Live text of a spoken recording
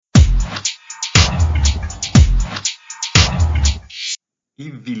I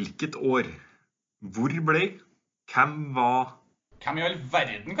hvilket år? Hvor ble? Hvem var? Hvem i all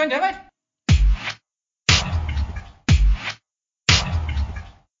verden kan det være?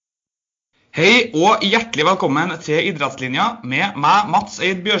 Hei og hjertelig velkommen til Idrettslinja med meg, Mats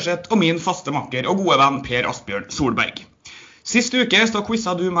Eid Bjørseth, og min faste makker og gode venn Per Asbjørn Solberg. Sist uke så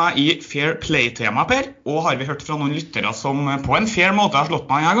quizza du meg i Fair Play-tema, Per, og har vi hørt fra noen lyttere som på en fair måte har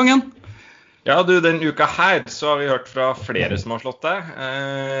slått meg denne gangen? Ja, du, den uka her så har vi hørt fra flere som har slått deg.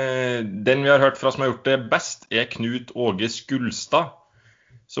 Den vi har hørt fra som har gjort det best er Knut Åge Skulstad,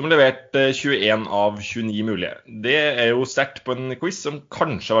 som leverte 21 av 29 mulige. Det er jo sterkt på en quiz som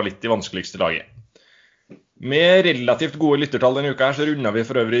kanskje var litt i vanskeligste laget. Med relativt gode lyttertall denne uka her så rundet vi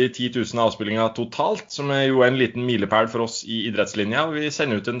for øvrig 10 000 avspillinger totalt, som er jo en liten milepæl for oss i idrettslinja, og vi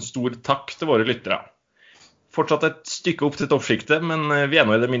sender ut en stor takk til våre lyttere. Fortsatt et stykke opp til toppskiktet, men vi er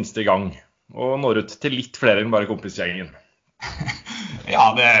nå i det minste i gang, og når ut til litt flere enn bare kompisgjengen.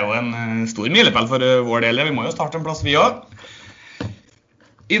 Ja, det er jo en stor milepæl for vår del. Vi må jo starte en plass vi også.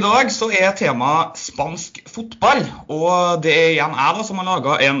 I dag så er tema spansk fotball, og det er igjen jeg da som har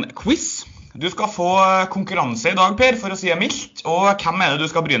laget en quiz. Du skal få konkurranse i dag, Per, for å si det mildt, og hvem er det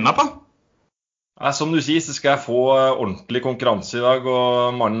du skal bryne deg på? Som du sier, så skal jeg få ordentlig konkurranse i dag,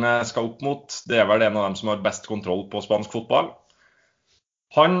 og mannen jeg skal opp mot, det er vel en av dem som har best kontroll på spansk fotball.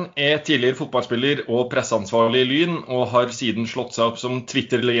 Han er tidligere fotballspiller og presseansvarlig i Lyn, og har siden slått seg opp som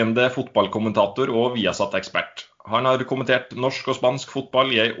Twitter-legende, fotballkommentator og Viasat-ekspert. Han har kommentert norsk og spansk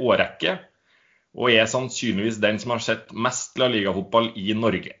fotball i en årrekke, og er sannsynligvis den som har sett mest La Liga-fotball i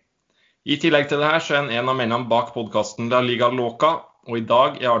Norge. I tillegg til det her så er han en av mennene bak podcasten La Liga Loca, og i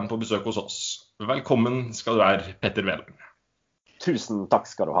dag er han på besøk hos oss. Velkommen skal du være, Petter Wæland. Tusen takk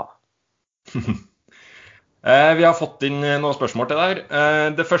skal du ha. Vi har fått inn noen spørsmål til deg.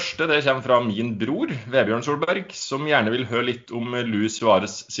 Det første det kommer fra min bror, Vebjørn Solberg, som gjerne vil høre litt om Luis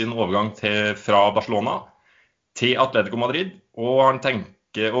Suárez sin overgang fra Barcelona til Atletico Madrid, og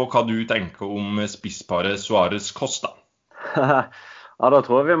hva du tenker om spissparet Suárez-Costa. Ja, da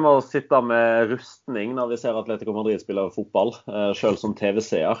tror jeg vi må sitte med rustning når vi ser Atletico Madrid spille fotball, selv som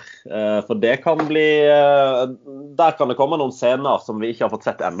TV-seer. For det kan der kan det komme noen scener som vi ikke har fått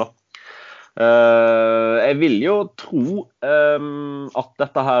sett ennå. Jeg vil jo tro at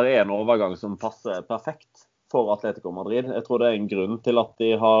dette her er en overgang som passer perfekt for Atletico Madrid. Jeg tror det er en grunn til at de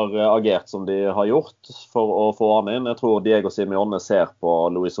har agert som de har gjort for å få han inn. Jeg tror Diego Simeone ser på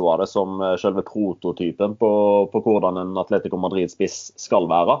Luis Suárez som selve prototypen på hvordan en Atletico Madrid-spiss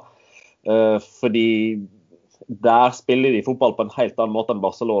skal være. Fordi der spiller de fotball på en helt annen måte enn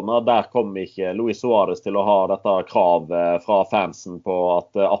Barcelona. Der kommer ikke Luis Suárez til å ha dette kravet fra fansen på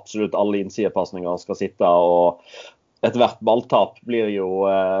at absolutt alle innsidepasninger skal sitte, og ethvert balltap blir jo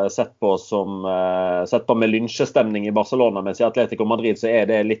sett på med lynsjestemning i Barcelona, mens i Atletico Madrid så er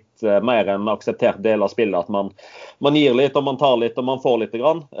det litt mer en akseptert del av spillet, at man gir litt, og man tar litt, og man får litt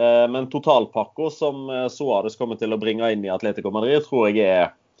grann. Men totalpakko som Suárez kommer til å bringe inn i Atletico Madrid, tror jeg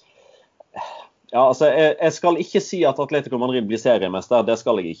er... Ja, altså, jeg skal ikke si at Atletico Madrid blir seriemester, det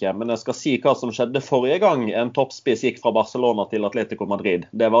skal jeg ikke, men jeg skal si hva som skjedde forrige gang en toppspiss gikk fra Barcelona til Atletico Madrid.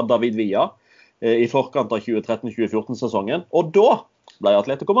 Det var David Villa i forkant av 2013-2014-sesongen, og da ble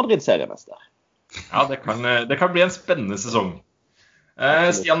Atletico Madrid seriemester. Ja, det kan bli en spennende sesong.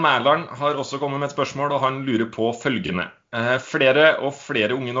 Stian Mæland har også kommet med et spørsmål, og han lurer på følgende. Flere og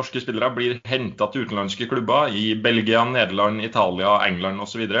flere unge norske spillere blir hentet til utenlandske klubber i Belgia, Nederland, Italia, England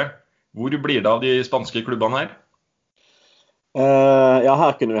og så videre. Hvor blir det av de spanske klubbene her? Ja,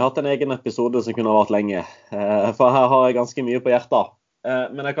 her kunne vi hatt en egen episode som kunne ha vært lenge, for her har jeg ganske mye på hjertet.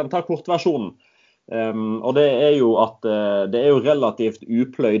 Men jeg kan ta kortversjonen. Og det er jo at det er jo relativt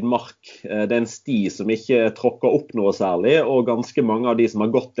upløyd mark. Det er en sti som ikke tråkker opp noe særlig, og ganske mange av de som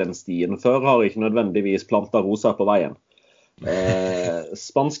har gått den stien før har ikke nødvendigvis plantet roser på veien.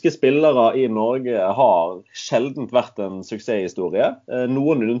 Spanske spillere i Norge har sjeldent vært en suksesshistorie.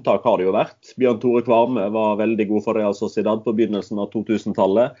 Noen unntak har det jo vært. Bjørn Tore Kvarme var veldig god for Real Sociedad på begynnelsen av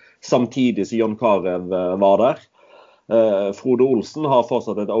 2000-tallet, samtidig som John Carew var der. Frode Olsen har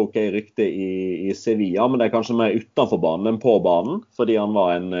fortsatt et ok rykte i Sevilla, men det er kanskje mer utenfor banen enn på banen, fordi han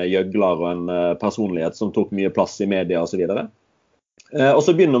var en gjøgler og en personlighet som tok mye plass i media og så videre. Og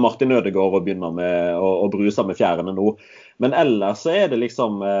så begynner Martin Ødegaard å begynne med å bruse med fjærene nå. Men ellers så er det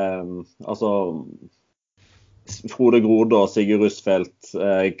liksom Frode Grode og Sigurd Rusfeldt,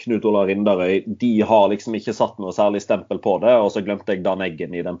 Knut Ola Rindarøy, de har liksom ikke satt noe særlig stempel på det, og så glemte jeg Dan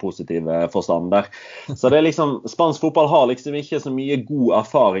Eggen i den positive forstanden der. Så det er liksom, spansk fotball har liksom ikke så mye god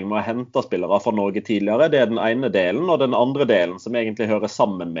erfaring med å hente spillere fra Norge tidligere. Det er den ene delen, og den andre delen som egentlig hører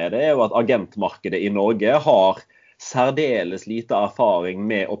sammen med det, er jo at agentmarkedet i Norge har særdeles lite erfaring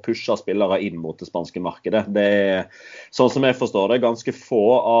med å pushe spillere inn mot det spanske markedet. Det sånn som jeg forstår det, ganske få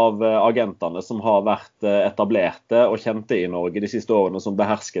av agentene som har vært etablerte og kjente i Norge de siste årene som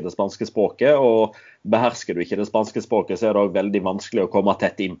behersker det spanske språket, og behersker du ikke det spanske språket, så er det også veldig vanskelig å komme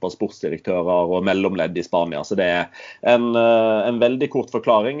tett inn på sportsdirektører og mellomledd i Spania. Så det er en veldig kort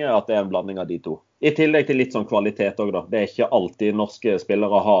forklaring at det er en blanding av de to. I tillegg til litt sånn kvalitet også da. Det er ikke alltid norske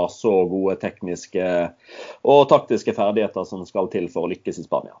spillere har så gode tekniske og taktiske ferdigheter som skal til for å lykkes i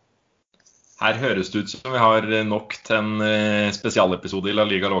Spania. Her høres det ut som vi har nok til en spesialepisode i La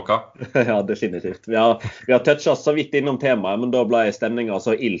Liga Loca. Ja, definitivt. Vi har touchet så vidt innom temaet, men da ble stemningen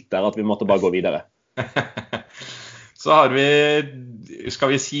så ilt der at vi måtte bare gå videre. Så har vi, skal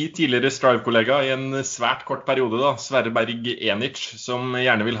vi si, tidligere Strive-kollega i en svært kort periode da, Sverre Berg Enic, som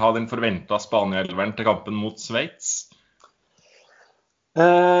gjerne vil ha den forventet Spania-elveren til kampen mot Sveits.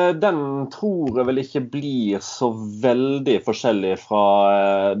 Den tror jeg vel ikke blir så veldig forskjellig fra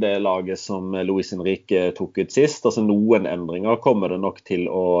det laget som Luis Enrique tok ut sist. Altså noen endringer kommer det nok til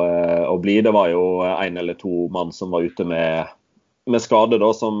å bli. Det var jo en eller to mann som var ute med skade da,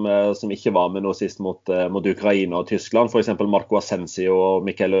 som ikke var med nå sist mot Ukraina og Tyskland. For eksempel Marco Asensio og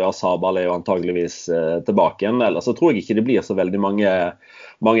Mikel Oyarzabal er jo antageligvis tilbake igjen. Ellers så tror jeg ikke det blir så veldig mange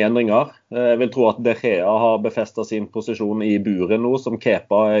endringer. Jeg vil tro at De Gea har befestet sin posisjon i buren nå, som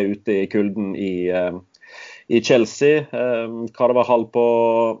Kepa er ute i kulden i Chelsea. Carvajal på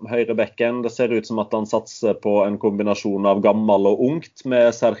høyre bekken. Det ser ut som at han satser på en kombinasjon av gammel og ungt med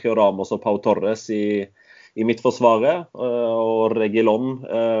Sergio Ramos og Pau Torres i midtforsvaret, og Reguilón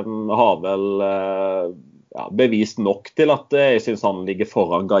har vel bevist nok til at jeg synes han ligger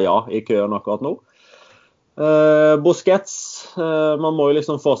foran Gaia i køen akkurat nå. Busquets, man må jo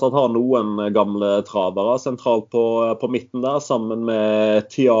liksom fortsatt ha noen gamle travere sentralt på midten der, sammen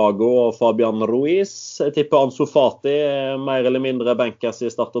med Thiago og Fabian Ruiz. Jeg tipper Ansu Fati mer eller mindre benkes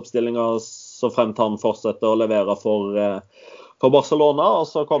i startoppstillingen, så fremt han fortsetter å levere for Barcelona, og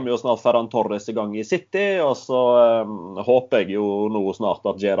så kommer jo snart Ferran Torres i gang i City, og så håper jeg jo nå snart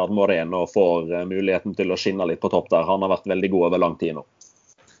at Gerard Moreno får muligheten til å skinne litt på topp der. Han har vært veldig god over lang tid nå.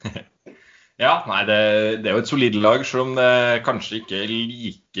 Ja, nei, det er jo et solid lag, selv om det kanskje ikke er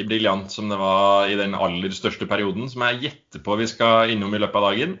like briljant som det var i den aller største perioden, som jeg gjetter på vi skal innom i løpet av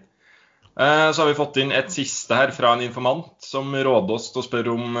dagen. Så har vi fått inn et siste her fra en informant som råder oss til å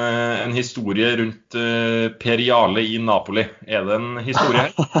spørre om en historie rundt Per Jarle i Napoli. Er det en historie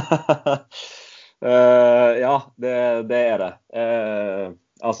her? Ja, det er det.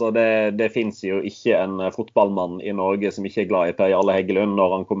 Altså det finnes jo ikke en fotballmann i Norge som ikke er glad i Per Jarle Heggelund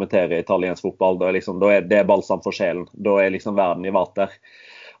når han kommenterer italiensk fotball. Da er det balsam for sjelen. Da er liksom verden i vater.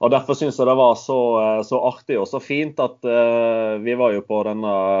 Og derfor synes jeg det var så artig og så fint at vi var jo på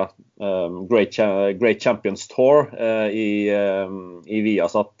denne Great Champions Tour i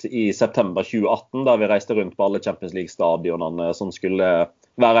Viasat i september 2018, der vi reiste rundt på alle Champions League-stadionene som skulle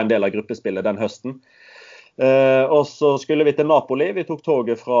være en del av gruppespillet den høsten. Og så skulle vi til Napoli, vi tok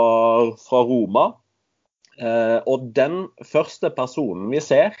toget fra Roma. Og den første personen vi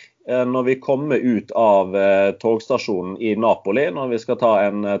ser når vi kommer ut av togstasjonen i Napoli, når vi skal ta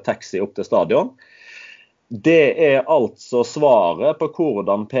en taxi opp til stadion, det er altså svaret på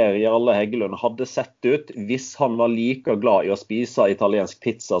hvordan Per Jarle Heggelund hadde sett ut hvis han var like glad i å spise italiensk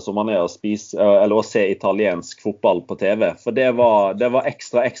pizza som han er å se italiensk fotball på TV. For det var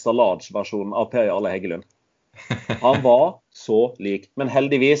extra large versjonen av Per Jarle Heggelund. Han var så lik, men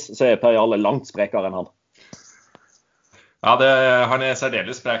heldigvis så er Per Jarle langt sprekere enn han. Ja, han er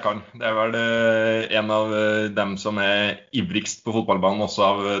særdeles sprek han. Det er vel en av dem som er ivrigst på fotballbanen, også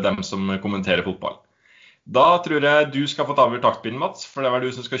av dem som kommenterer fotball. Da tror jeg du skal få ta over taktpinnen, Mats, for det er vel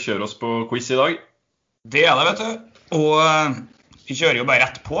du som skal kjøre oss på quiz i dag. Det er det, vet du. Og vi kjører jo bare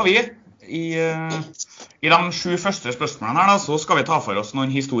rett på, vi. I de 7 første spørsmålene her da, så skal vi ta for oss noen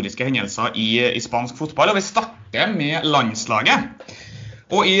historiske hendelser i spansk fotball, og vi starter med landslaget.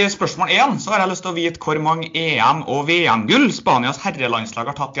 Og i spørsmål 1 så har jeg lyst til å vite hvor mange EM- og VM-gull Spanias herrelandslag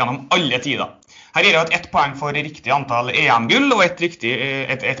har tatt gjennom alle tider. Her gir jeg 1 poeng for riktig antall EM-gull og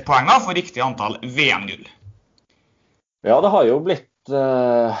et poeng da for riktig antall VM-gull. Ja, det har jo blitt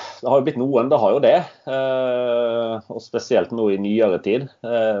noen, det har jo det. Og spesielt nå i nyere tid.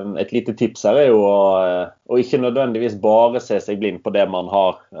 Et lite tips her er jo å ikke nødvendigvis bare se seg blind på det man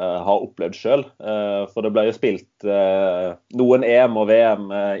har opplevd selv. For det ble jo spilt noen EM og VM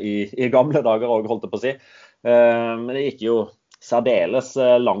i gamle dager også, holdt jeg på å si. Men det gikk jo særdeles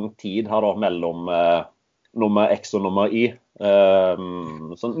lang tid her da, mellom nummer X og nummer Y.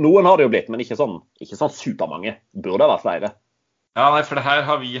 Så noen har det jo blitt, men ikke sånn supermange. Burde det vært flere. Ja, nei, for det her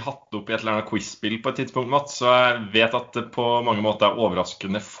har vi hatt opp i et eller annet quizspill på et tidspunkt, Mats, så jeg vet at det på mange måter er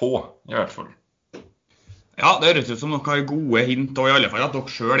overraskende få, i hvert fall. Ja, det høres ut som dere har gode hint, og i alle fall at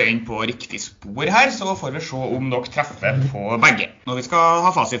dere selv er inne på riktig spor her, så får vi se om dere treffer på begge, når vi skal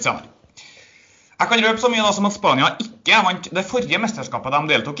ha fasit sammen. Jeg kan røpe så mye da som at Spania ikke vant det forrige mesterskapet de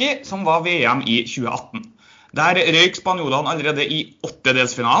deltok i, som var VM i 2018. Der røyk spanjolene allerede i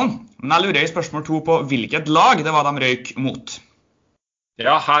åttedelsfinalen, men jeg lurer i spørsmål 2 på hvilket lag det var de røyk mot.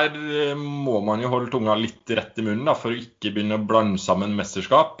 Ja, her må man jo holde tunga litt rett i munnen da, for å ikke begynne å blande sammen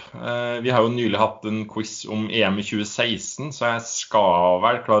mesterskap. Vi har jo nylig hatt en quiz om EM i 2016, så jeg skal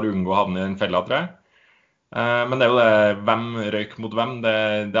vel klare å unngå å havne i en fella, tror jeg. Men det er jo det, hvem røyk mot hvem, det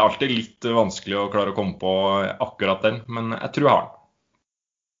er alltid litt vanskelig å klare å komme på akkurat den, men jeg tror jeg har den.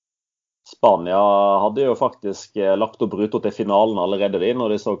 Spania hadde jo faktisk lagt opp ruta til finalen allerede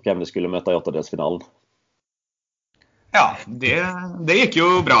når de så hvem de skulle møte i åttedelsfinalen. Ja, det gikk jo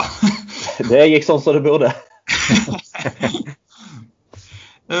bra. Det gikk sånn som det burde.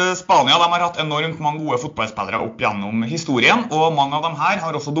 Spania de har hatt enormt mange gode fotballspillere opp gjennom historien, og mange av dem her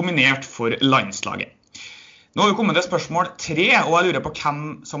har også dominert for landslaget. Nå har vi kommet til spørsmål 3, og jeg lurer på hvem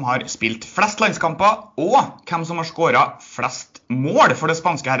som har spilt flest landskamper, og hvem som har skåret flest mål for det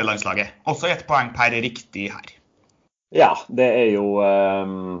spanske herrelandslaget. Også et poeng per riktig her. Ja, det er jo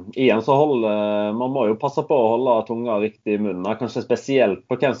igjen så man må jo passe på å holde tunga riktig i munnen, kanskje spesielt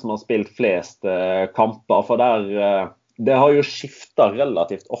på hvem som har spilt flest kamper, for det har jo skiftet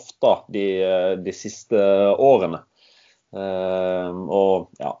relativt ofte de siste årene. Og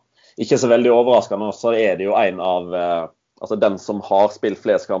ja, ikke så veldig overraskende, så er det jo en av, altså den som har spilt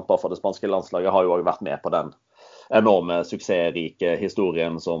flest kamper for det spanske landslaget, har jo også vært med på den enorme suksessrike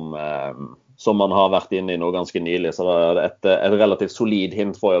historien som man har vært inne i nå ganske nylig. Så et relativt solid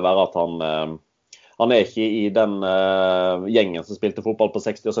hint får jo være at han er ikke i den gjengen som spilte fotball på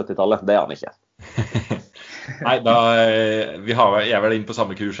 60- og 70-tallet. Det er han ikke. Nei, jeg er vel inne på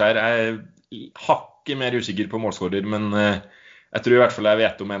samme kurs her. Jeg er hakket mer usikker på målskårer, men jeg tror i hvert fall jeg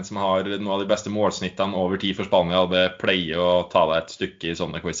vet om en som har noen av de beste målsnittene over tid for Spania, og det pleier å ta deg et stykke i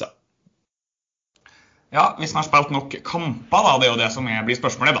sånne quizzer. Ja, hvis man har spilt nok kamper da, det er jo det som blir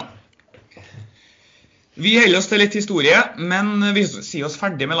spørsmålet da. Vi holder oss til litt historie, men vi sier oss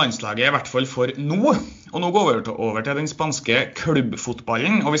ferdig med landslaget i hvert fall for nå. Og nå går vi over til den spanske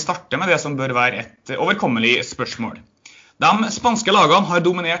klubbfotballen, og vi starter med det som bør være et overkommelig spørsmål. De spanske lagene har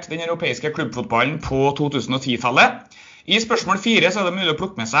dominert den europeiske klubbfotballen på 2010-tallet. I spørsmål 4 så er det mulig å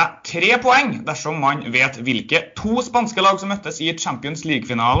plukke med seg 3 poeng dersom man vet hvilke 2 spanske lag som møttes i Champions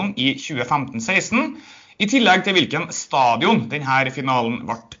League-finalen i 2015-16, i tillegg til hvilken stadion denne finalen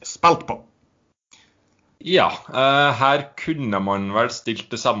ble spilt på. Ja, her kunne man vel stilt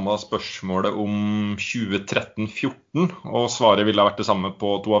det samme spørsmålet om 2013-14, og svaret ville ha vært det samme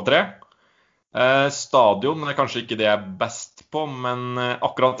på 2 av 3. Stadion er kanskje ikke det jeg er best på, men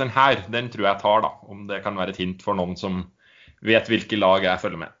akkurat den tror jeg tar da, om det kan være et hint for noen som vet hvilke lag jeg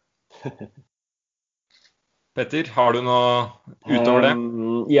følger med. Petter, har du noe utover det?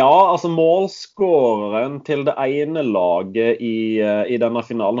 Ja, altså målskåreren til det ene laget i denne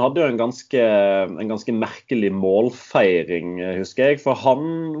finalen hadde jo en ganske merkelig målfeiring, husker jeg. For han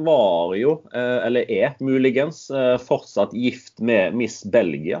var jo, eller er muligens, fortsatt gift med Miss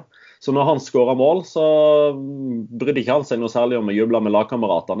Belgia. Så når han skåret mål, så brydde ikke han seg noe særlig om å juble med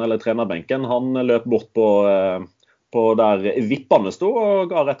lagkameratene eller trenerbenken. Han løp bort på der vippene sto og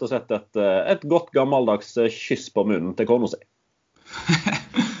ga rett og slett et godt gammeldags kyss på munnen til kona si.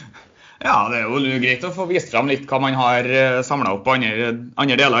 Ja, det er jo greit å få vist frem litt hva man har samlet opp på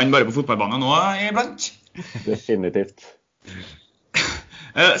andre deler enn bare på fotballbanen nå iblant. Definitivt.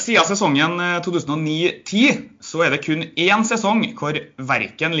 Siden sesongen 2009-10 så er det kun 1 sesong hvor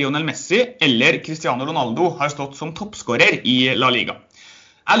hverken Lionel Messi eller Cristiano Ronaldo har stått som toppskårer i La Liga.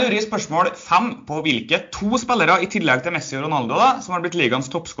 Jeg lurer i spørsmål 5 på hvilke 2 spillere i tillegg til Messi og Ronaldo da, som har blitt ligans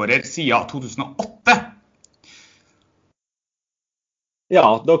toppskårer siden 2008. Ja,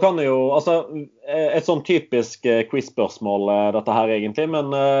 da kan det jo, altså et sånn typisk quiz-spørsmål dette her egentlig,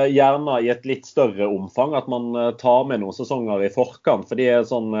 men gjerne i et litt større omfang at man tar med noen sesonger i forkant, for det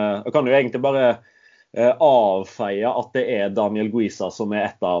kan jo egentlig bare avfeie at det er Daniel Guisa som er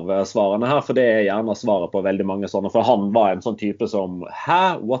et av svarene her, for det er gjerne svaret på veldig mange sånne, for han var en sånn type som,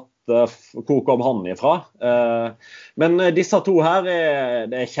 hvor kom han ifra? Men disse 2 her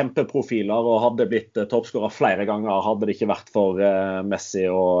det er kjempeprofiler og hadde blitt toppskårer flere ganger, hadde det ikke vært for Messi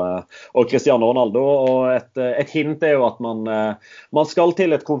og Cristiano Ronaldo, og et hint er jo at man skal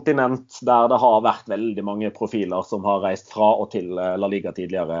til et kontinent der det har vært veldig mange profiler som har reist fra og til La Liga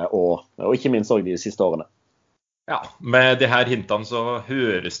tidligere, og ikke minst også de siste årene. Ja, med de her hintene så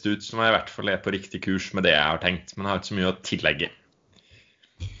høres det ut som jeg i hvert fall på riktig kurs med det jeg har tenkt, men jeg har ikke så mye å tillegge.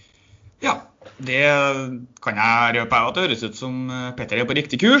 Ja, det kan jeg røpe at det høres ut som Petter på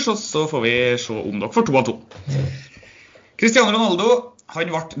riktig kurs, og så får vi se om dere får 2 av 2. Cristiano Ronaldo, han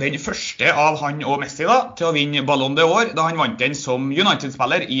ble den første av han og Messi til å vinne Ballon d'Or da han vant den som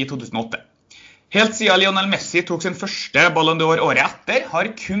United-spiller i 2008. Helt siden Lionel Messi tok sin første Ballon d'Or året etter, har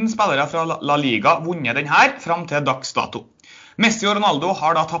kun spillere fra La Liga vunnet den her frem til dags dato. Messi og Ronaldo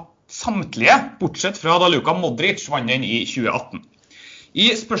har da tapt samtlige, bortsett fra da Luka Modric vant den i 2018. I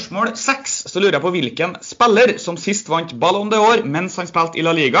spørsmål 6 så lurer jeg på hvilken spiller som sist vant Ballon d'Or mens han spilte i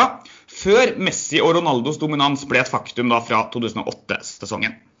La Liga, før Messi og Ronaldos dominans ble et faktum da fra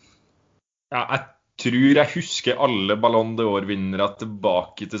 2008-sesongen. Ja, jeg tror jeg husker alle Ballon d'Or-vinnere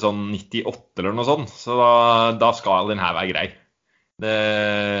tilbake til sånn 98 eller noe sånt, så da skal den her være grei. Det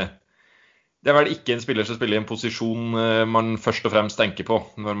er vel ikke en spiller som spiller i en posisjon man først og fremst tenker på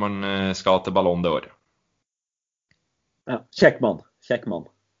når man skal til Ballon d'Or. Ja, kjekk mann.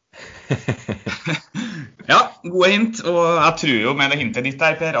 Ja, gode hint, og jeg tror jo med det hintet ditt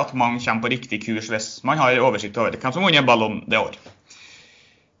der, Per, at mange kommer på riktig kurs hvis man har oversikt over hvem som vunnet Ballon d'Or.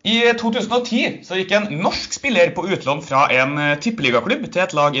 I 2010 så gikk en norsk spiller på utlån fra en tippeligaklubb til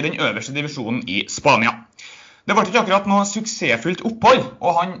et lag i den øverste divisjonen i Spania. Det var ikke akkurat noe suksessfullt opphold,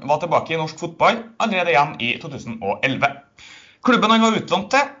 og han var tilbake i norsk fotball allerede igjen i 2011. Klubben han var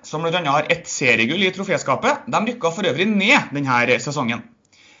utlånt til, som blant annet har ett seriegull i troféskapet, de rykket for øvrig ned denne sesongen.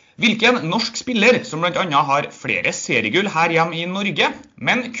 Hvilken norsk spiller, som blant annet har flere seriegull her hjemme i Norge,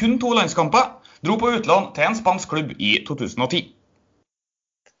 men kun 2 landskamper, dro på utlån til en spansk klubb i 2010?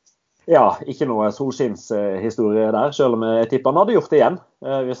 Ja, ikke noe solskinnshistorie der, selv om jeg tipper han hadde gjort det igjen,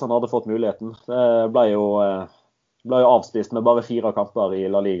 hvis han hadde fått muligheten. Det ble jo avspist med bare 4 kamper i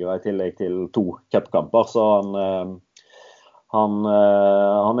La Liga i tillegg til 2 cupkamper, så han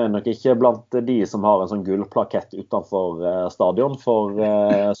er nok ikke blant de som har en sånn gullplakett utenfor stadion for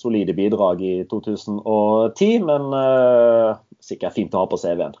solide bidrag i 2010, men sikkert fint å ha på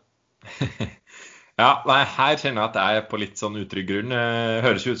CV-en. Ja, nei, her kjenner jeg at jeg er på litt sånn utrygg grunn.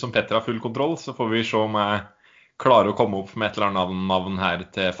 Høres jo ut som Petter har full kontroll, så får vi se om jeg klarer å komme opp med et eller annet navn her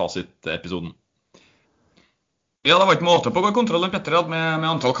til fasitepisoden. Ja, det var ikke måte på hvor kontrollen Petter hadde med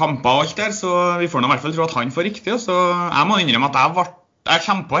antall kamper og alt der, så vi får nå i hvert fall tro at han får riktig. Så jeg må innrømme at jeg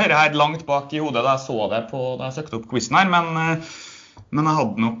kjempet på dette her langt bak i hodet da jeg så det da jeg søkte opp quizen her, men jeg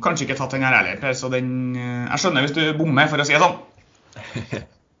hadde nok kanskje ikke tatt den her ærlig, Per, så jeg skjønner hvis du bommer, for å si det sånn.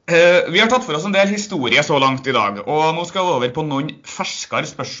 Vi har tatt for oss en del historie så langt i dag, og nå skal vi over på noen ferskere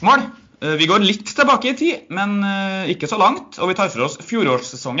spørsmål. Vi går litt tilbake i tid, men ikke så langt, og vi tar for oss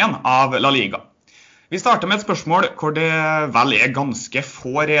fjorårssesongen av La Liga. Vi starter med et spørsmål hvor det vel er ganske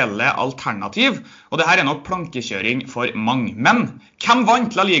få reelle alternativ, og det her er nok plankekjøring for mange. Men hvem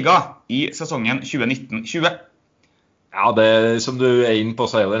vant La Liga i sesongen 2019-20? Ja, det som du er inne på,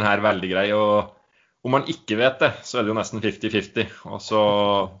 så er den her veldig grei, og om man ikke vet det, så er det jo nesten 50-50, og så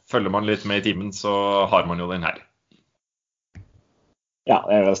følger man litt med i timen, så har man jo den her. Ja,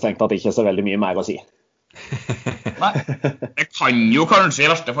 det er strengt at det ikke er så veldig mye mer å si. Nei, det kan jo kanskje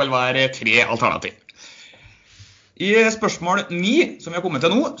i verste fall være 3 alternativ. I spørsmål 9, som vi har kommet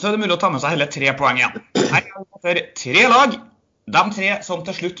til nå, så er det mulig å ta med seg hele 3 poeng igjen. Her er det 3 lag, de 3 som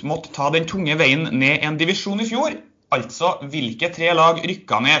til slutt måtte ta den tunge veien ned en divisjon i fjor. Altså, hvilke 3 lag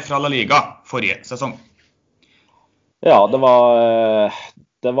rykket ned fra La Liga forrige sesong? Ja, det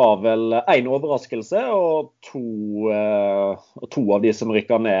var vel en overraskelse, og to av de som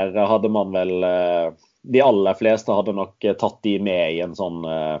rykket ned hadde man vel, de aller fleste hadde nok tatt de med i en sånn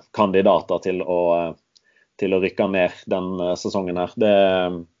kandidater til å rykke ned den sesongen her. Det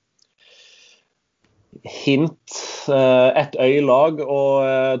hint, et øylag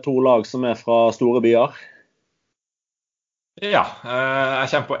og 2 lag som er fra store byer. Ja, jeg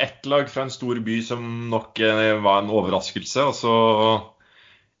kommer på ett lag fra en stor by som nok var en overraskelse, og så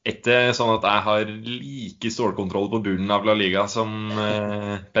etter sånn at jeg har like stålkontroll på bunnen av La Liga som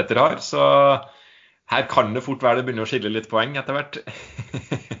Petter har, så her kan det fort være det begynner å skille litt poeng etter hvert.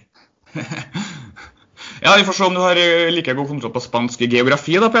 Ja, vi får se om du har like god kontroll på spansk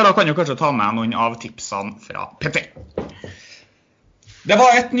geografi da, Per. Da kan du kanskje ta med noen av tipsene fra Petter. Det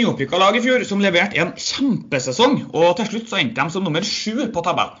var et nyoppbygget lag i fjor som leverte en kjempesesong, og til slutt så endte de som nummer 7 på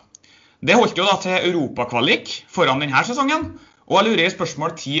tabellen. Det holdt jo da til Europakvalik foran denne sesongen, og jeg lurer i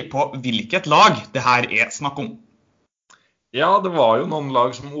spørsmål 10 på hvilket lag det her er snakk om. Ja, det var jo noen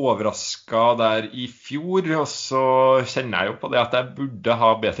lag som overrasket der i fjor, og så kjenner jeg jo på det at jeg burde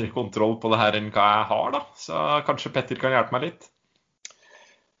ha bedre kontroll på det her enn hva jeg har da, så kanskje Petter kan hjelpe meg litt.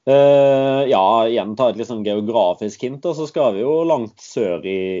 Ja, igjen ta et litt sånn geografisk hint, og så skal vi jo langt sør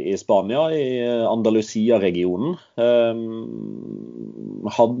i Spania, i Andalusia-regionen.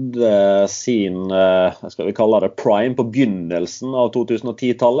 Hadde sin, skal vi kalle det prime, på begynnelsen av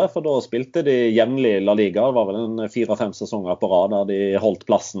 2010-tallet, for da spilte de jevnlig La Liga. Det var vel en 4-5 sesonger på rad der de holdt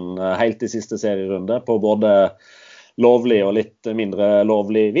plassen helt i siste serierunde på både lovlig og litt mindre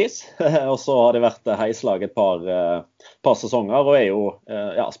lovlig vis. Og så har det vært heislag et par sesonger, og jo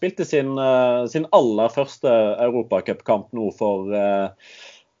spilte sin aller første Europacup-kamp nå for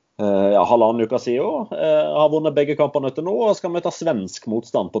halvannen uke siden. Har vunnet begge kampene til nå, og skal møte svensk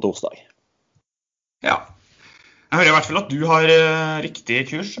motstand på torsdag. Ja. Jeg hører i hvert fall at du har riktig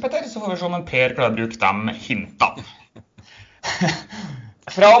kurs, Petter, så får vi se om en Per klarer å bruke de hintene.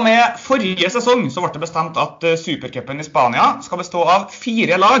 Fra og med forrige sesong så ble det bestemt at Supercupen i Spania skal bestå av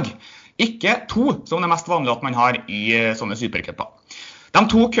 4 lag, ikke 2, som det er mest vanlig at man har i sånne supercuper. De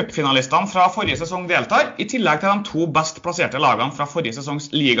 2 cupfinalistene fra forrige sesong deltar, i tillegg til de 2 best plasserte lagene fra forrige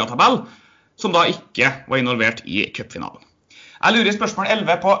sesongs ligatabell, som da ikke var involvert i cupfinalen. Jeg lurer i spørsmål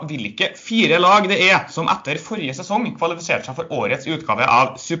 11 på hvilke 4 lag det er som etter forrige sesong kvalifiserte seg for årets utgave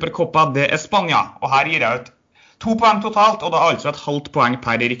av Supercopa de España, og her gir jeg ut 2 poeng totalt, og da altså et halvt poeng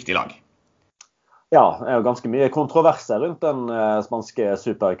per riktig lag. Ja, det er jo ganske mye kontroverser rundt den spanske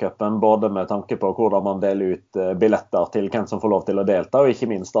supercupen, både med tanke på hvordan man deler ut billetter til hvem som får lov til å delta, og ikke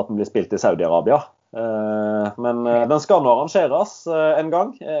minst at den blir spilt i Saudi-Arabia. Men den skal nå arrangeres en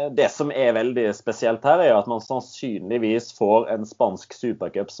gang. Det som er veldig spesielt her er at man sannsynligvis får en spansk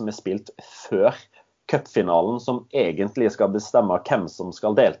supercup som er spilt før cupfinalen, som egentlig skal bestemme hvem som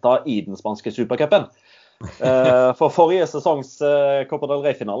skal delta i den spanske supercupen. For forrige sesongs Copa del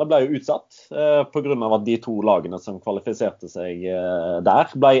Rey-finale ble jo utsatt på grunn av at de 2 lagene som kvalifiserte seg der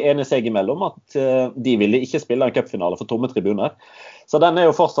ble enige seg imellom at de ville ikke spille en cupfinale for tomme tribuner. Så den er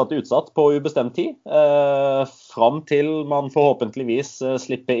jo fortsatt utsatt på ubestemt tid, fram til man forhåpentligvis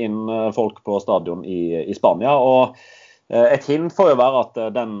slipper inn folk på stadion i Spania. Og et hint får jo være at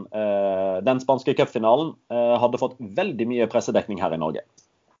den spanske cupfinalen hadde fått veldig mye pressedekning her i Norge.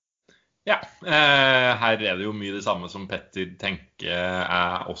 Ja, her er det jo mye det samme som Petter tenker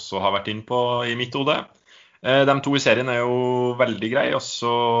jeg også har vært inn på i mitt hode. De 2 i serien er jo veldig greie, og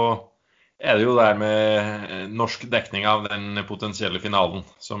så er det jo der med norsk dekning av den potensielle finalen,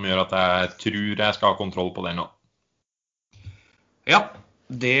 som gjør at jeg tror jeg skal ha kontroll på den nå. Ja,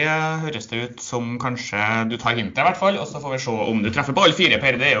 det høres det ut som kanskje du tar hintet i hvert fall, og så får vi se om du treffer på alle 4,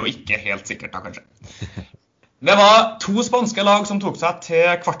 Per. Det er jo ikke helt sikkert da, kanskje. Det var 2 spanske lag som tok seg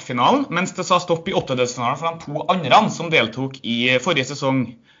til kvartfinalen, mens det sa stopp i 8-delsfinalen for de 2 andre som deltok i forrige sesong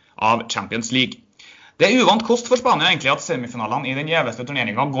av Champions League. Det er uvant kost for Spania egentlig at semifinalene i den gjeveste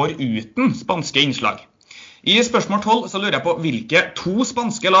turneringen går uten spanske innslag. I spørsmål 12 så lurer jeg på hvilke 2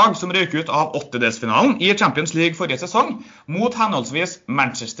 spanske lag som røk ut av 8-delsfinalen i Champions League forrige sesong mot henholdsvis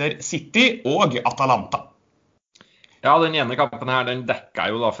Manchester City og Atalanta. Ja, den ene kampen her, den dekket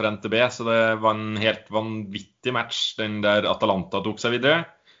jo da for NTB, så det var en helt vanvittig match, den der Atalanta tok seg videre.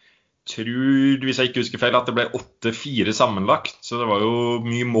 Tror, hvis jeg ikke husker feil, at det ble 8-4 sammenlagt, så det var jo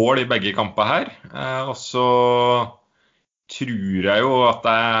mye mål i begge kamper her. Og så tror jeg jo at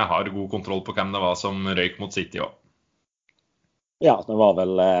jeg har god kontroll på hvem det var som røyk mot City også. Ja, det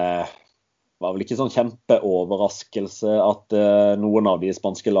var vel ikke sånn kjempeoverraskelse at noen av de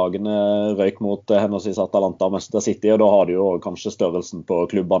spanske lagene røyk mot henholdsvis Atalanta og Manchester City, og da har de jo kanskje størrelsen på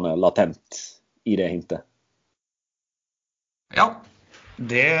klubbene latent i det hintet. Ja,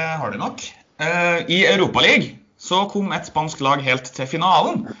 det har du nok. I Europa League så kom et spansk lag helt til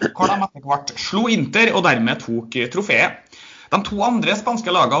finalen, hvor de etter hvert slo Inter og dermed tok trofeet. De 2 andre spanske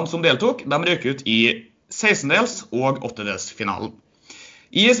lagene som deltok, de røk ut i 16-dels og 8-delsfinalen.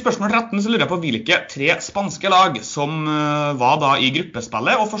 I spørsmål 13 så lurer jeg på hvilke 3 spanske lag som var da i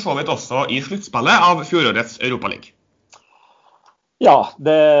gruppespillet, og for så vidt også i sluttspillet av fjorårets Europa League. Ja,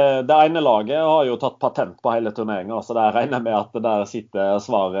 det ene laget har jo tatt patent på hele turneringen, så jeg regner med at der sitter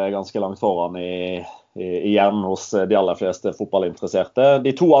svaret ganske langt foran i hjernen hos de aller fleste fotballinteresserte.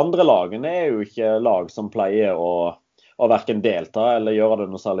 De 2 andre lagene er jo ikke lag som pleier å hverken delta eller gjøre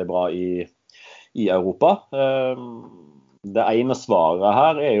det noe særlig bra i Europa. Det ene svaret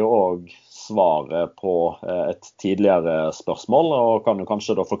her er jo også svaret på et tidligere spørsmål, og kan jo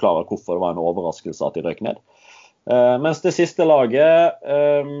kanskje da forklare hvorfor det var en overraskelse at de røk ned. Mens det siste laget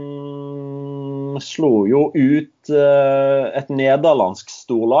slo jo ut et nederlandsk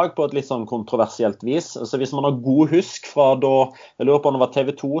storlag på et litt sånn kontroversielt vis. Så hvis man har god husk fra da, jeg lurer på om det var TV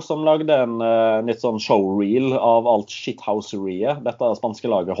 2 som lagde en litt sånn showreel av alt shithouseriet dette spanske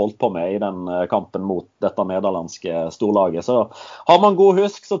laget holdt på med i den kampen mot dette nederlandske storlaget. Så har man god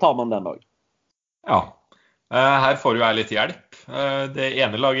husk, så tar man den også. Ja, her får jo jeg litt hjelp. Det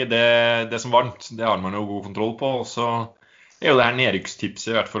ene laget, det som vant, det har man jo god kontroll på. Og så jo det her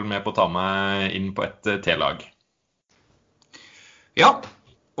nedrykkstipset i hvert fall med på å ta meg inn på et T-lag. Ja,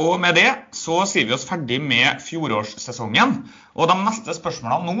 og med det så skriver vi oss ferdig med fjorårssesongen. Og de neste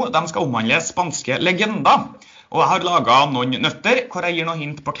spørsmålene nå, de skal omhandle spanske legender. Og jeg har laget noen nøtter, hvor jeg gir noen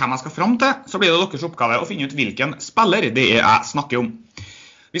hint på hvem jeg skal fram til. Så blir det deres oppgave å finne ut hvilken spiller det jeg snakker om.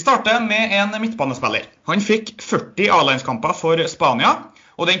 Vi starter med en midtbanespiller. Han fikk 40 A-landskamper for Spania,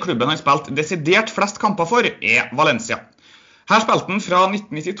 og den klubben han spilte desidert flest kamper for Valencia. Her spilte han fra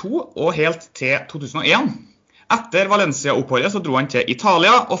 1992 og helt til 2001. Etter Valencia-oppholdet så dro han til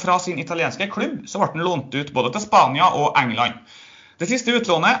Italia, og fra sin italienske klubb så ble han lånt ut både til Spania og England. Det siste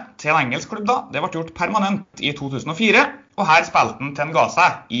utlånet til en engelsk klubb det ble gjort permanent i 2004, og her spilte han til han ga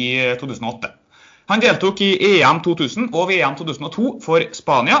seg i 2008. Han deltok i EM 2000 og VM 2002 for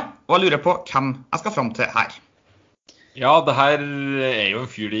Spania, og jeg lurer på hvem jeg skal fram til her. Ja, det her jo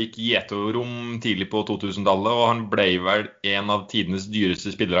en fyr det gikk gjetterom tidlig på 2000-tallet, og han ble vel en av tidenes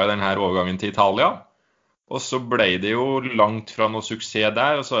dyreste spillere i denne overgangen til Italia. Og så ble det jo langt fra noe suksess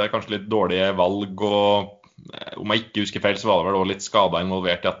der, og så det kanskje litt dårlige valg, og om jeg ikke husker feil, så var det vel også litt skadet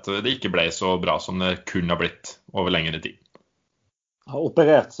involvert i at det ikke ble så bra som det kunne ha blitt over lengre tid. Har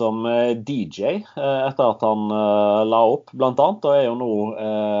operert som DJ etter at han la opp, blant annet, og jo nå,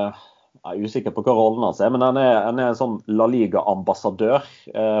 jeg usikker på hva rollen hans men han en sånn La Liga-ambassadør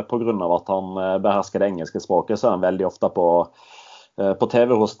på grunn av at han behersker det engelske språket, så han veldig ofte på TV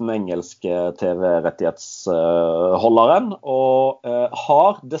hos den engelske TV-rettighetsholderen, og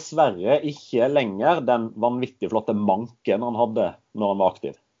har dessverre ikke lenger den vanvittig flotte manken han hadde når han var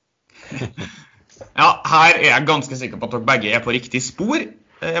aktiv. Ja, her jeg ganske sikker på at dere begge på riktig spor,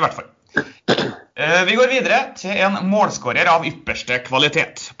 i hvert fall. Vi går videre til en målskårer av ypperste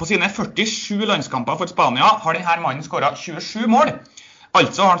kvalitet. På sine 47 landskamper for Spania har denne mannen skåret 27 mål.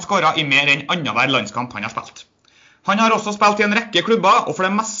 Altså har han skåret i mer enn annenhver landskamp han har spilt. Han har også spilt i en rekke klubber, og for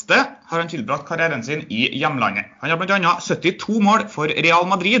det meste har han tilbrakt karrieren sin i hjemlandet. Han har blant annet 72 mål for Real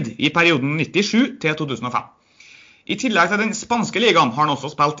Madrid i perioden 97 til 2005. I tillegg til den spanske ligaen har han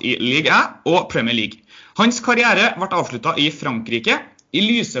også spilt i Ligue 1 og Premier League. Hans karriere ble avsluttet i Frankrike i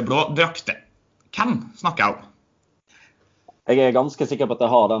lyseblå drakte. Hvem snakker jeg om? Jeg ganske sikker på at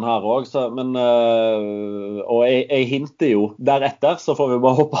jeg har den her også, og jeg hinter jo deretter, så får vi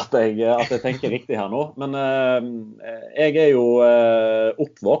bare håpe at jeg tenker riktig her nå. Men jeg jo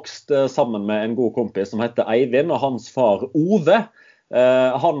oppvokst sammen med en god kompis som heter Eivind, og hans far Ove.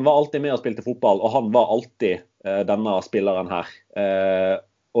 Han var alltid med og spilte fotball, og han var alltid denne spilleren her.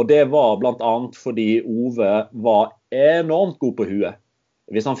 Og det var blant annet fordi Ove var enormt god på huet.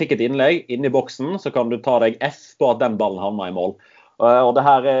 Hvis han fikk et innlegg inn i boksen, så kan du ta deg F på at den ballen havner i mål. Og det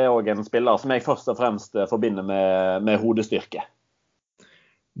her også en spiller som jeg først og fremst forbinder med hodestyrke.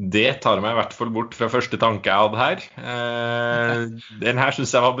 Det tar meg i hvert fall bort fra første tanke jeg hadde her. Den her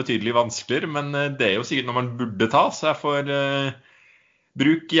synes jeg var betydelig vanskeligere, men det jo sikkert noe man burde ta, så jeg får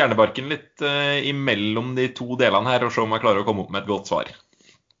bruke hjernebarken litt imellom de to delene her, og se om jeg klarer å komme opp med et godt svar.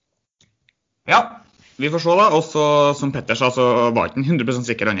 Ja, vi får se da. Også som Petter sa, så var ikke 100%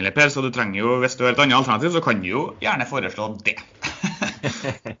 sikker Anneli Per, så du trenger jo, hvis du har et annet alternativ, så kan du jo gjerne foreslå det.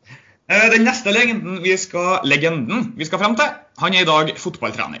 Den neste legenden vi skal frem til, han i dag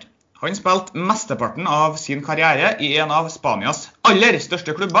fotballtrener. Han spilte mesteparten av sin karriere i en av Spanias aller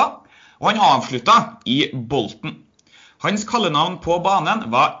største klubber, og han avsluttet i Bolton. Hans kallenavn på banen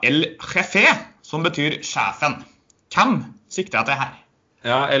var El Jefe, som betyr sjefen. Hvem sikter jeg til her?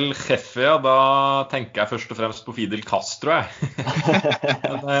 Ja, El Jefe, da tenker jeg først og fremst på Fidel Castro,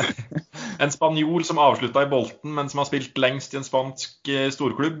 En spanjol som avsluttet i Bolton, men som har spilt lengst i en spansk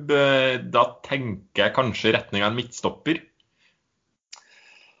storklubb. Da tenker jeg kanskje retning av en midtstopper.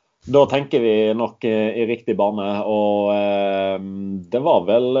 Da tenker vi nok i riktig bane, og det var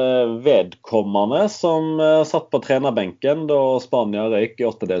vel vedkommende som satt på trenerbenken da Spania røyk i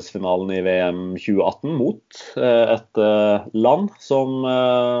åttedelsfinalen i VM 2018 mot et land som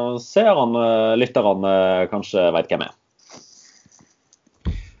lytterne kanskje vet hvem er.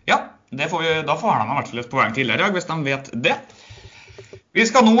 Ja, da får han i hvert fall et poeng til i dag, hvis de vet det. Vi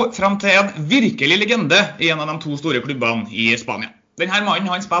skal nå frem til en virkelig legende i en av de to store klubbene i Spania. Denne mannen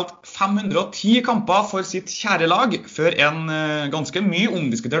han spilte 510 kamper for sitt kjære lag, før en ganske mye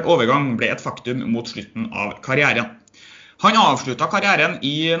omdiskutert overgang ble et faktum mot slutten av karrieren. Han avsluttet karrieren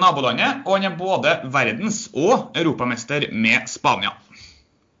i nabolandet, og han både verdens- og europamester med Spania.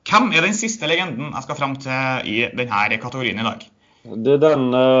 Hvem den siste legenden jeg skal frem til i denne kategorien i dag?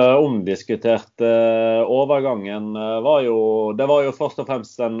 Den omdiskuterte overgangen var jo først og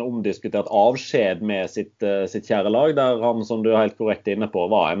fremst en omdiskutert avskjed med sitt kjære lag, der han, som du er helt korrekt inne på,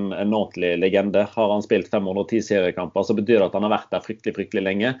 var en ordentlig legende. Har han spilt 510 seriekamper, så betyr det at han har vært der fryktelig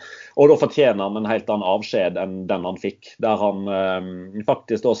lenge. Og da fortjener han en helt annen avskjed enn den han fikk, der han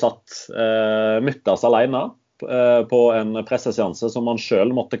faktisk da satt mutters alene på en presseseanse som han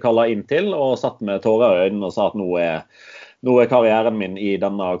selv måtte kalle inn til, og satt med tårer i øynene og sa at nå er karrieren min i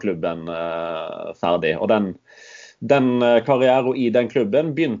denne klubben ferdig. Og den karrieren i den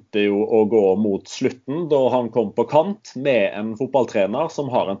klubben begynte jo å gå mot slutten, da han kom på kant med en fotballtrener som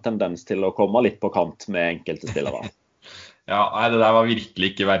har en tendens til å komme litt på kant med enkelte spillere. Ja, det der var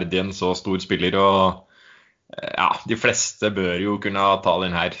virkelig ikke verdig en så stor spiller, og ja, de fleste bør jo kunne ta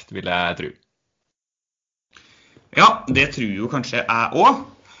den her, vil jeg tro. Ja, det tror jo kanskje jeg også.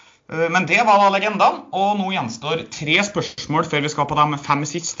 Men det var da legendene, og nå gjenstår 3 spørsmål før vi skal på de 5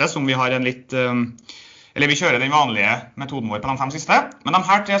 siste, som vi har eller vi kjører den vanlige metoden vår på de 5 siste. Men de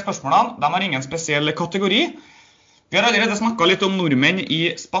her 3 spørsmålene, de har ingen spesiell kategori. Vi har allerede snakket litt om nordmenn i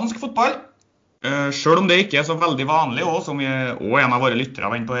spansk fotball, selv om det ikke er så veldig vanlig, og som en av våre lyttere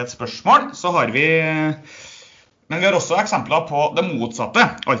var inne på et spørsmål, så har vi... Men vi har også eksempler på det motsatte,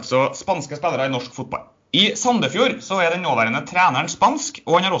 altså spanske spillere i norsk fotball. I Sandefjord så den nåværende treneren spansk,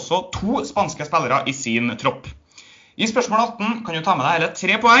 og han har også 2 spanske spillere i sin tropp. I spørsmål 18 kan du ta med deg hele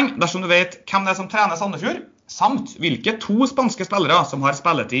 3 poeng dersom du vet hvem det er som trener Sandefjord, samt hvilke 2 spanske spillere som har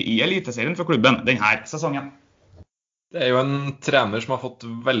spilletid i eliteserien for klubben denne sesongen. Det er jo en trener som har fått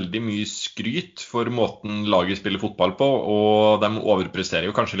veldig mye skryt for måten laget spiller fotball på, og de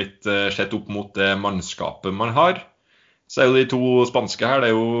overpresterer jo kanskje litt sett opp mot det mannskapet man har. Så er jo de 2 spanske her, det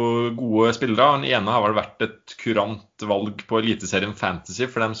er jo gode spillere. Den ene har vel vært et kurant valg på eliteserien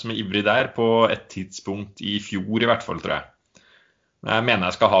Fantasy for dem som er ivrig der på et tidspunkt i fjor i hvert fall, tror jeg. Men jeg mener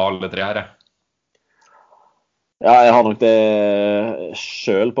jeg skal ha alle 3 her, jeg. Ja, jeg har nok det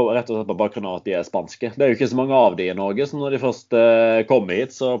selv rett og slett på bakgrunn av at de er spanske. Det er jo ikke så mange av de i Norge, så når de først kommer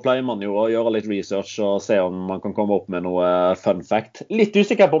hit, så pleier man jo å gjøre litt research og se om man kan komme opp med noe fun fact. Litt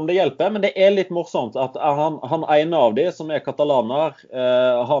usikker på om det hjelper, men det er litt morsomt at han ene av de, som er katalaner,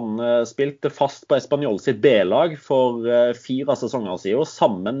 han spilte fast på Espanyol sitt B-lag for 4 sesonger siden,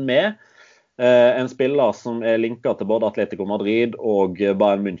 sammen med en spiller som er linket til både Atletico Madrid og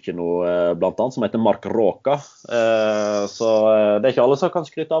Bayern München blant annet, som heter Marc Roca. Så det er ikke alle som kan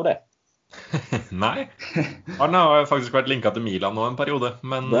skryte av det. Nei, han har faktisk vært linket til Milan nå en periode,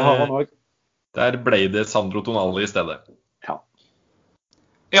 men det har han også. Der ble det Sandro Tonali i stedet.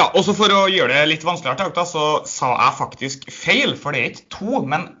 Ja, også for å gjøre det litt vanskeligere, så sa jeg faktisk feil, for det er ikke 2,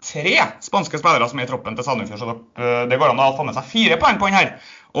 men 3 spanske spillere som er i troppen til Sandefjord, så det går an å få med seg 4 poeng på den her,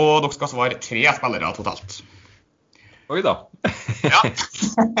 og dere skal svare 3 spillere totalt. Oi da. Ja.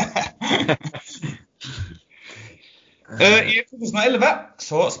 I 2011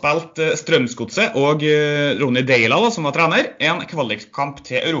 så spilte Strømsgodset og Ronny Deila, som var trener, en kvalikkamp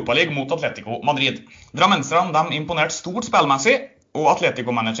til Europa League mot Atletico Madrid. Drammenserne, de imponerte stort spillmessig, og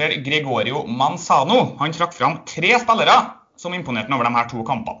Atletico-manager Gregorio Manzano, han trakk fram 3 spillere som imponerte over de her 2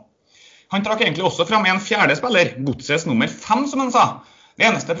 kampene. Han trakk egentlig også fram en 4. spiller, Godsets nummer 5, som han sa. Det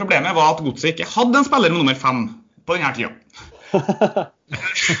eneste problemet var at Godset ikke hadde en spiller med nummer 5 på denne tida.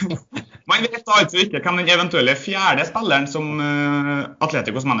 Man vet da altså ikke hvem den eventuelle 4. spilleren som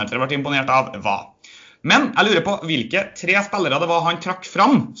Atleticos manager ble imponert av var. Men jeg lurer på hvilke 3 spillere det var han trakk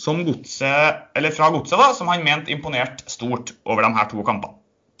fram som fra Godset da, som han mente imponert stort over de her 2 kampene.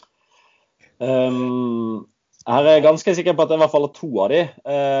 Her er jeg ganske sikker på at det er i hvert fall 2 av de,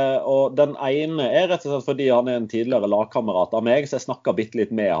 og den ene er rett og slett fordi han er en tidligere lagkamerat av meg, så jeg snakket bitte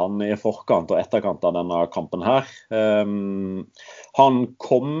litt med han i forkant og etterkant av denne kampen her. Han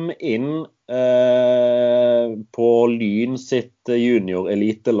kom inn på Lyn sitt junior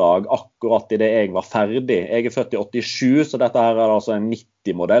elitelag akkurat i det jeg var ferdig. Jeg er født i 87, så dette her er altså en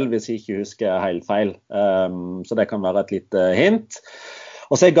 90-modell, hvis jeg ikke husker helt feil. Så det kan være et lite hint.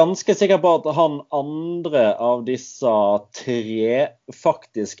 Og så er jeg ganske sikker på at han andre av disse 3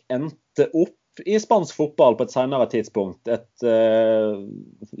 faktisk endte opp i spansk fotball på et senere tidspunkt. Et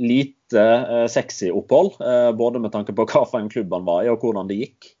lite sexy opphold, både med tanke på hva for en klubb han var i og hvordan det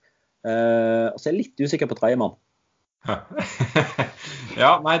gikk. Og så er jeg litt usikker på 3. mann.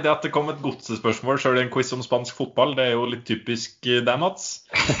 Ja, nei, det at det kom et godsespørsmål selv i en quiz om spansk fotball, det er jo litt typisk deg, Mats.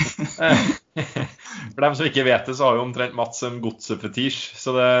 For dem som ikke vet det, så har jo omtrent Mats en godsefetisj,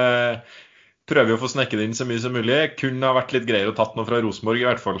 så det prøver vi å få snekket inn så mye som mulig. Kunne ha vært litt greier å tatt noe fra Rosenborg i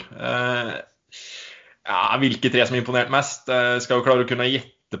hvert fall. Ja, hvilke tre som imponert mest? Skal jo klare å kunne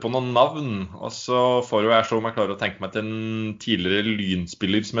gjette på noen navn, og så får jo jeg se om jeg klarer å tenke meg til en tidligere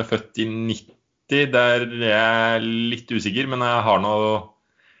Lynspiller som er født i 90, der er jeg litt usikker, men jeg har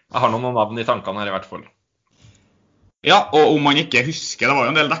noen navn i tankene her i hvert fall. Ja, og om man ikke husker, det var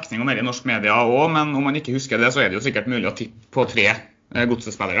jo en del dekning om det i norsk media også, men om man ikke husker det, så er det jo sikkert mulig å tippe på tre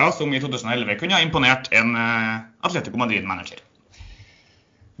godsespillere som i 2011 kunne ha imponert en Atletico Madrid-manager.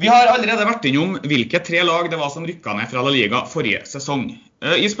 Vi har allerede vært innom hvilke tre lag det var som rykket ned fra La Liga forrige sesong.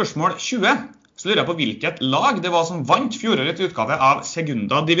 I spørsmål 20 så lurer jeg på hvilket lag det var som vant fjorårets utgave av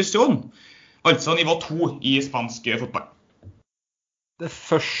Segunda Divisjon, altså nivå 2 i spansk fotball. Det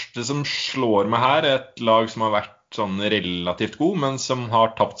første som slår meg her er et lag som har vært sånn relativt god, men som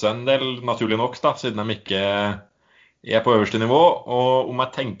har tapt seg en del, naturlig nok da, siden de ikke er på øverste nivå. Og om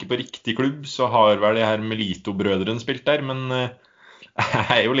jeg tenker på riktig klubb, så har vel de her Melito-brødrene spilt der, men jeg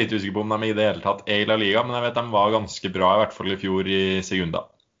er jo litt usikker på om de i det hele tatt er i La Liga, men jeg vet de var ganske bra, i hvert fall i fjor i Segunda.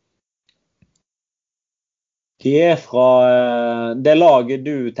 De er fra, det laget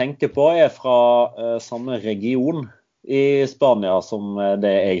du tenker på er fra samme region i Spania som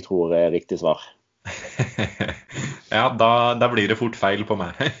det jeg tror er riktig svar. Ja, da blir det fort feil på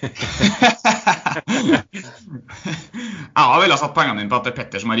meg. Jeg vil ha satt pengene dine på at det er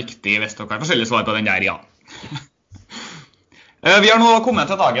Petter som har riktig, hvis dere har forskjellige svar på den der, ja. Vi har nå kommet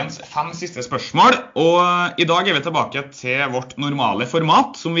til dagens 5 siste spørsmål, og i dag er vi tilbake til vårt normale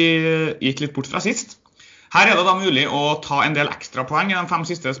format, som vi gikk litt bort fra sist. Her er det da mulig å ta en del ekstra poeng i de 5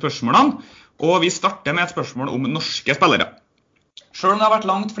 siste spørsmålene, og vi starter med et spørsmål om norske spillere. Selv om det har vært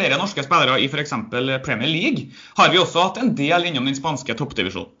langt flere norske spillere i for eksempel Premier League, har vi også hatt en del innom den spanske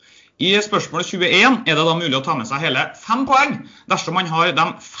toppdivisjonen. I spørsmål 21 er det da mulig å ta med seg hele 5 poeng, dersom man har de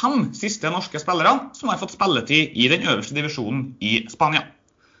 5 siste norske spillerne som har fått spilletid i den øverste divisjonen i Spania.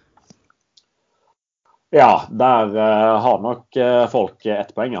 Ja, der har nok folk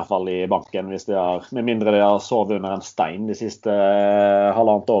ett poeng i hvert fall i banken, hvis de har, med mindre de har sovet under en stein de siste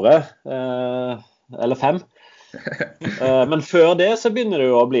halvannet året, eller 5. Men før det så begynner det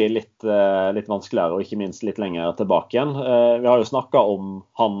jo å bli litt vanskeligere, og ikke minst litt lenger tilbake igjen. Vi har jo snakket om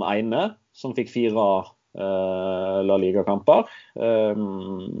han ene som fikk 4 La Liga-kamper.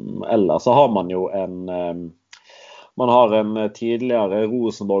 Ellers så har man jo man har en tidligere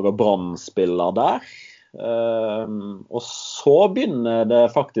Rosenborg og Brann-spiller der. Og så begynner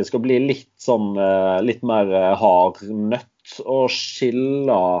det faktisk å bli litt mer hard nøtt å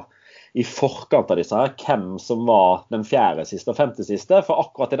skille i forkant av disse her, hvem som var den 4. siste og 5. siste, for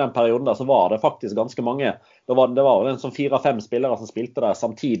akkurat i den perioden der så var det faktisk ganske mange. Det var vel en sånn 4-5 spillere som spilte der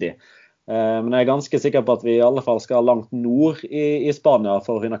samtidig. Men jeg er ganske sikker på at vi i alle fall skal langt nord i Spania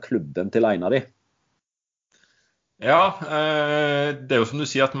for å finne klubben til en av de. Ja, det er jo som du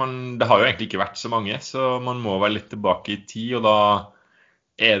sier at det har jo egentlig ikke vært så mange, så man må være litt tilbake i tid, og da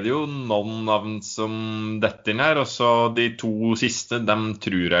er det jo noen navn som detter inn her, og så de 2 siste, dem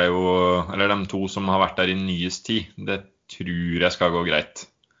tror jeg jo, eller de 2 som har vært der i nyest tid, det tror jeg skal gå greit.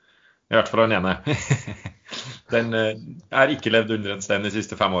 I hvert fall den ene. Den er ikke levd under en stein de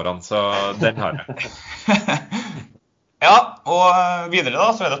siste 5 årene, så den har jeg. Ja, og videre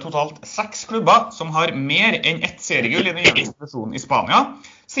da, så er det totalt 6 klubber som har mer enn 1 seriegull i den øverste divisjonen i Spania,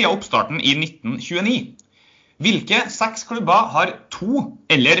 siden oppstarten i 1929. Hvilke 6 klubber har 2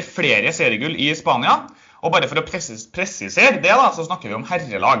 eller flere seriegull i Spania? Og bare for å presisere det da, så snakker vi om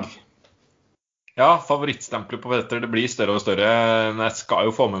herrelag. Ja, favorittstempelet på Petter, det blir større og større. Men jeg skal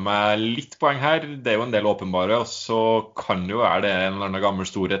jo få med meg litt poeng her. Det er jo en del åpenbare, og så kan jo være det en eller annen gammel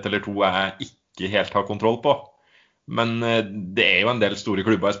storhet eller 2 jeg ikke helt har kontroll på. Men det er jo en del store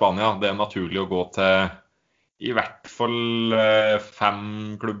klubber i Spania. Det er naturlig å gå til i hvert fall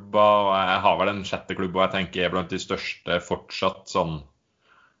 5 klubber, og jeg har vel en 6. klubb, og jeg tenker er blant de største fortsatt sånn,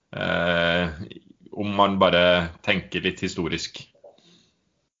 om man bare tenker litt historisk.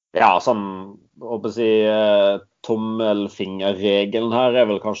 Ja, sånn, tommelfingerregelen her er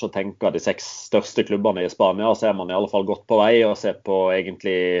vel kanskje å tenke de 6 største klubbene i Spania, så er man i alle fall godt på vei, og ser på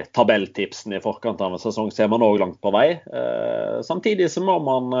egentlig tabelltipsen i forkant av en sesong, så er man også langt på vei. Samtidig så må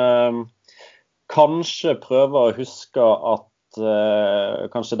man kanskje prøve å huske at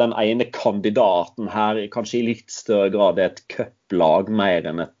kanskje den ene kandidaten her kanskje i litt større grad er et cuplag mer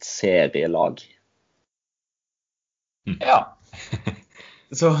enn et serielag. Ja.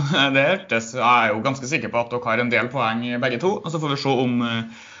 Så det hørtes, jeg er jo ganske sikker på at dere har en del poeng begge to, og så får vi se om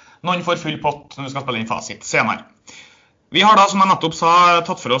noen får full pott når vi skal spille inn fasit senere. Vi har da, som jeg nettopp sa,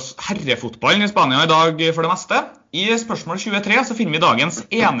 tatt for oss herrefotballen i Spania i dag for det meste. I spørsmål 23 så finner vi dagens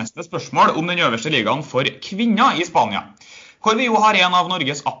eneste spørsmål om den øverste ligaen for kvinner i Spania, hvor vi jo har en av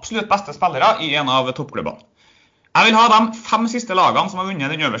Norges absolutt beste spillere i en av toppklubbene. Jeg vil ha de 5 siste lagene som har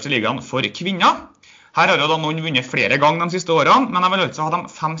vunnet den øverste ligaen for kvinner. Her har jo da noen vunnet flere ganger de siste årene, men jeg vil altså ha de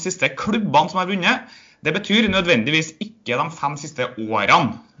 5 siste klubbene som har vunnet. Det betyr nødvendigvis ikke de 5 siste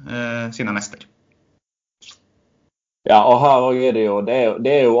årene sine mester. Ja, og her er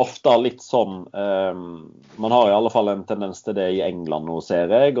det jo ofte litt sånn, man har i alle fall en tendens til det i England nå,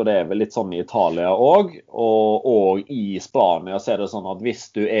 ser jeg, og det er vel litt sånn i Italia også, og i Spania så er det sånn at hvis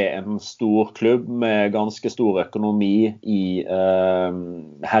du er en stor klubb med ganske stor økonomi i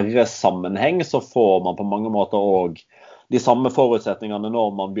herresammenheng, så får man på mange måter også de samme forutsetningene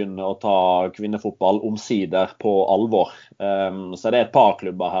når man begynner å ta kvinnefotball omsider på alvor. Så det er et par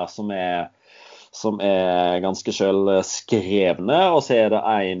klubber her som er ganske selv skrevne, og så er det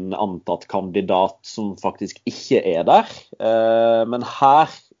en antatt kandidat som faktisk ikke er der. Men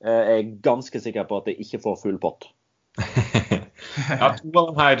her er jeg ganske sikker på at det ikke får full pott. Ja, 2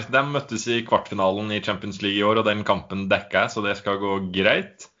 av dem her, de møttes i kvartfinalen i Champions League i år, og den kampen dekker jeg, så det skal gå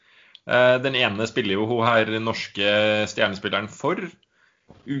greit. Den ene spiller jo hun her norske stjernespilleren for.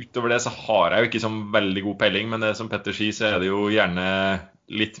 Utover det så har jeg jo ikke sånn veldig god peiling, men det som Petter sier, så er det jo gjerne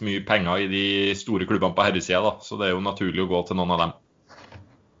litt mye penger i de store klubbene på herresiden da, så det er jo naturlig å gå til noen av dem.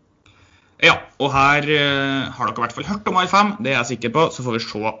 Ja, og her har dere i hvert fall hørt om alle 5, det er jeg sikker på, så får vi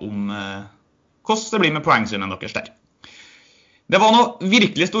se om hvordan det blir med poengsummen deres der. Det var noen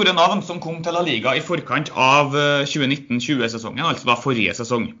virkelig store navn som kom til La Liga i forkant av 2019-20-sesongen, altså da forrige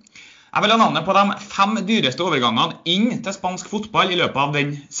sesong. Jeg vil ha navnet på de 5 dyreste overgangene inn til spansk fotball i løpet av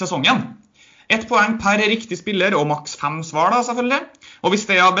den sesongen. 1 poeng per riktig spiller, og maks 5 svar da, selvfølgelig. Og hvis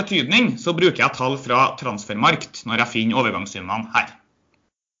det er av betydning, så bruker jeg tall fra Transfermarkt når jeg finner overgangssummene her.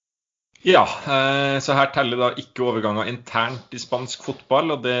 Ja, så her teller da ikke overganger internt i spansk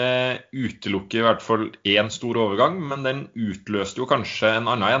fotball, og det utelukker i hvert fall en stor overgang, men den utløste jo kanskje en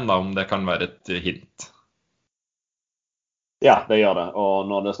annen en da, om det kan være et hint. Ja, det gjør det. Og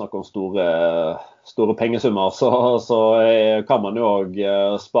når det er snakk om store pengesummer, så kan man jo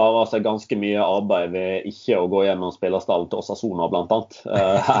også spare seg ganske mye arbeid ved ikke å gå gjennom spillerstallen til Osasuna blant annet.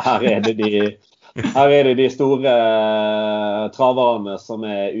 Her er det de store traverne som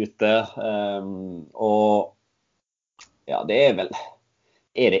er ute. Og ja, det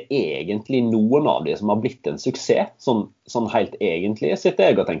er det egentlig noen av de som har blitt en suksess, sånn helt egentlig, sitter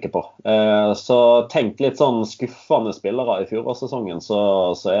jeg og tenker på. Så tenk litt sånn skuffende spillere i fjorårssesongen,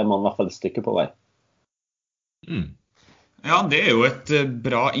 så er man i hvert fall et stykke på vei. Ja, det er jo et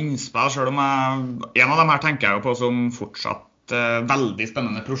bra innspill, selv om en av dem her tenker jeg jo på som fortsatt veldig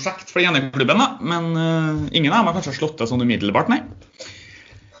spennende prosjekt for denne klubben, da. Men ingen av dem har kanskje slått det sånn umiddelbart, nei.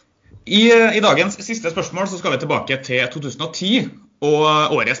 I dagens siste spørsmål så skal vi tilbake til 2010,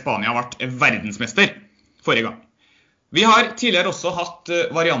 og året Spania ble verdensmester forrige gang. Vi har tidligere også hatt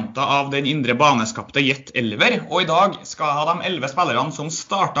varianter av den indre baneskapte Jet Elver, og i dag skal jeg ha de 11 spillerne som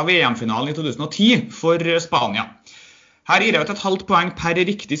startet VM-finalen i 2010 for Spania. Her gir jeg ut et halvt poeng per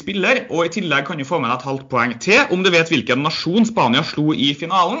riktig spiller, og i tillegg kan du få med deg et halvt poeng til om du vet hvilken nasjon Spania slo i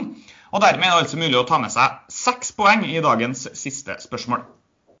finalen, og dermed er det altså mulig å ta med seg 6 poeng i dagens siste spørsmål.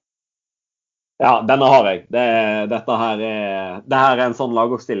 Ja, denne har jeg. Dette her er en sånn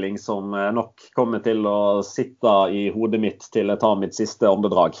lagoppstilling som nok kommer til å sitte i hodet mitt til jeg tar mitt siste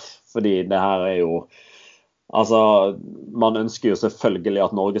åndedrag. Fordi det her er jo, altså, man ønsker jo selvfølgelig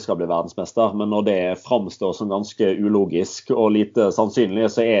at Norge skal bli verdensmester, men når det framstår som ganske ulogisk og lite sannsynlig,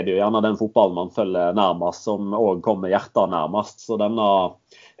 så er det jo gjerne den fotballen man følger nærmest, som også kommer hjertet nærmest. Så denne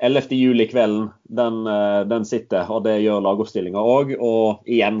 11. juli kvelden, den sitter, og det gjør lagoppstillingen også. Og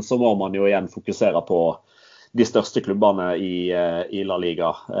igjen så må man jo igjen fokusere på de største klubbene i La Liga,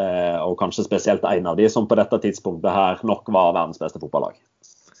 og kanskje spesielt en av de som på dette tidspunktet her nok var verdens beste fotballag.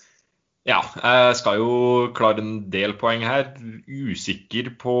 Ja, jeg skal jo klare en del poeng her. Usikker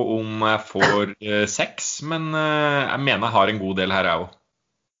på om jeg får 6, men jeg mener jeg har en god del her jeg også.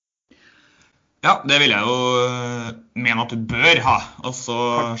 Ja, det vil jeg jo mene at du bør ha, og så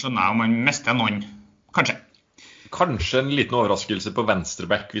skjønner jeg om man mister noen, kanskje. Kanskje en liten overraskelse på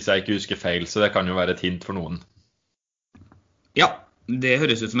venstreback, hvis jeg ikke husker feil, så det kan jo være et hint for noen. Ja, det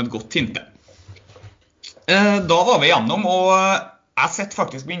høres ut som et godt hint. Da var vi gjennom, og Jeg setter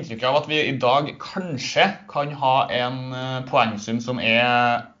faktisk med inntrykk av at vi i dag kanskje kan ha en poengsum som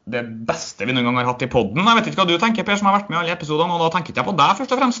det beste vi noen gang har hatt i podden. Jeg vet ikke hva du tenker, Per, som har vært med i alle episodene, og da tenker ikke jeg på deg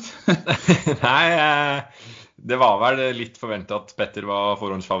først og fremst. Nei, det var vel litt forventet at Petter var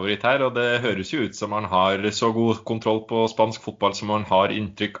forhåndsfavoritt her, og det høres jo ut som han har så god kontroll på spansk fotball som han har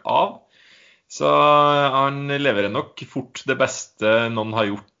inntrykk av. Så han leverer nok fort det beste noen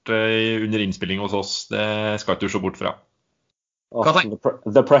har gjort under innspilling hos oss. Det skal ikke du se bort fra.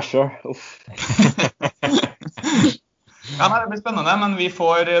 The pressure. Ja, det blir spennende, men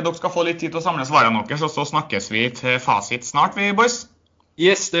dere skal få litt tid til å samle svarene deres, og så snakkes vi til fasit snart, vi, boys.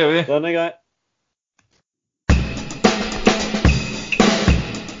 Yes, det gjør vi. Den er grei.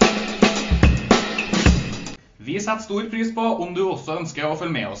 Vi setter stor pris på om du også ønsker å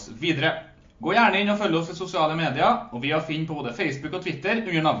følge med oss videre. Gå gjerne inn og følg oss i sosiale medier, og vi har funnet på både Facebook og Twitter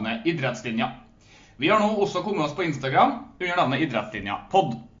under navnet Idrettslinja. Vi har nå også kommet oss på Instagram under navnet Idrettslinja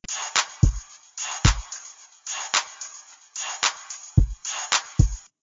Pod.